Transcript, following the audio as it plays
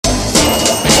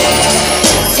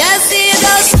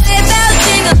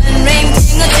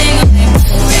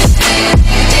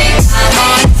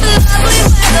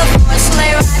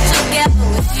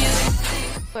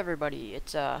everybody?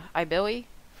 It's I Billy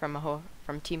from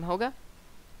Team Hoga,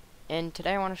 and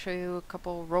today I want to show you a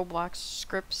couple Roblox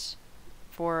scripts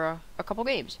for a couple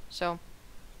games. So,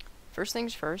 first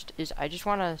things first is I just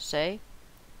want to say,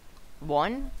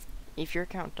 one, if your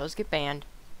account does get banned,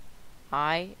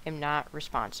 I am not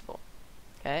responsible.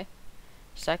 Okay?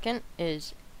 Second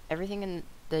is everything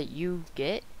that you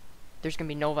get, there's gonna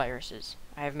be no viruses.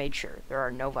 I have made sure there are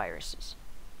no viruses.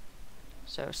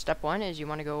 So step one is you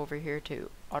want to go over here to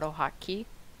auto hotkey,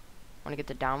 want to get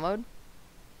the download,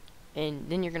 and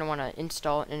then you're going to want to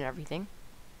install it and everything,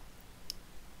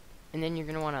 and then you're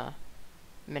going to want to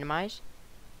minimize,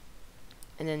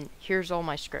 and then here's all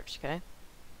my scripts, okay?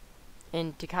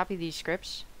 And to copy these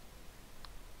scripts,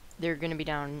 they're going to be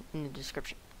down in the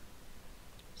description.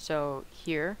 So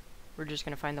here we're just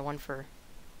going to find the one for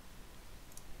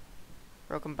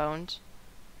Broken Bones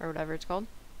or whatever it's called.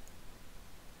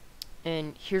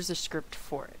 And here's the script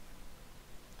for it,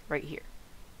 right here.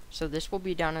 So this will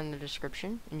be down in the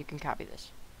description, and you can copy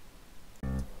this.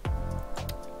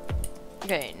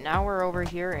 Okay, now we're over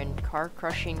here in Car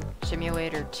Crushing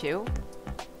Simulator 2.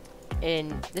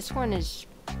 And this one is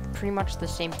pretty much the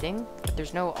same thing, but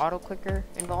there's no auto clicker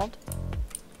involved.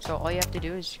 So all you have to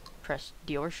do is press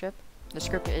dealership. The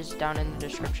script is down in the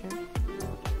description.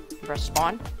 Press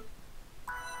spawn.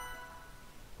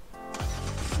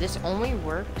 This only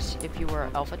works if you were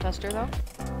an alpha tester though,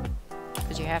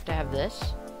 because you have to have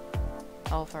this,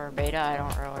 alpha or beta, I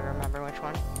don't really remember which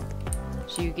one.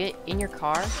 So you get in your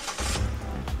car,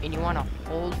 and you want to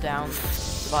hold down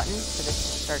the button for this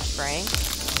to start spraying,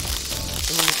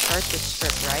 and when you start this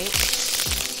script, right,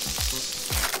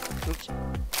 oops,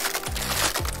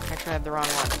 actually I have the wrong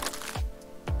one.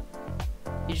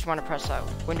 You just want to press the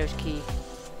Windows key,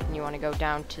 and you want to go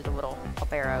down to the little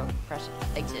up arrow, press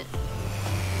exit.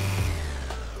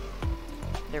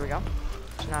 There we go.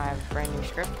 So now I have a brand new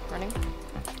script running.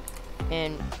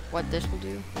 And what this will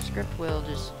do, the script will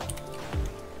just,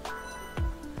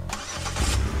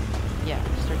 yeah,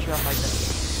 start you off like this.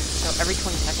 So every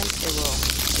 20 seconds it will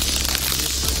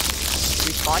just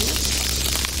respawn you.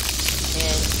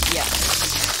 And yeah,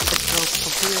 it goes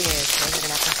completely AFK. You're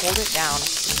gonna have to hold it down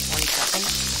for 20 seconds.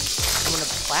 And when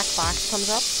a black box comes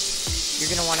up,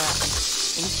 you're gonna wanna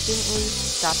instantly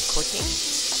stop clicking.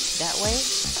 That way,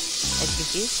 as you can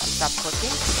see, stop clicking.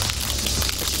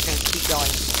 It's just going to keep going.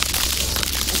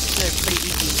 This is a pretty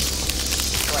easy,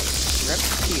 like, script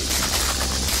to use.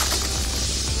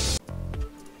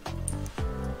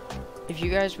 If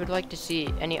you guys would like to see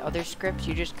any other scripts,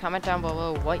 you just comment down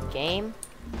below what game,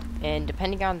 and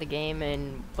depending on the game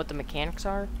and what the mechanics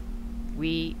are,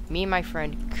 me and my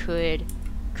friend could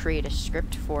create a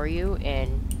script for you,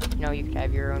 and you could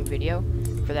have your own video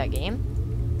for that game.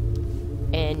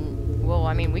 And well,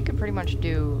 I mean, we could pretty much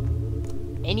do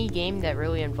any game that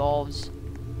really involves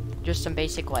just some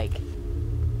basic, like,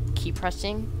 key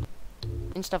pressing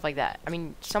and stuff like that. I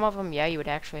mean, some of them, yeah, you would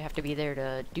actually have to be there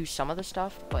to do some of the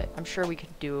stuff, but I'm sure we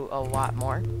could do a lot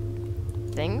more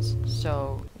things.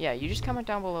 So, yeah, you just comment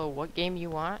down below what game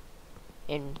you want,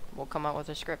 and we'll come out with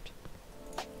a script.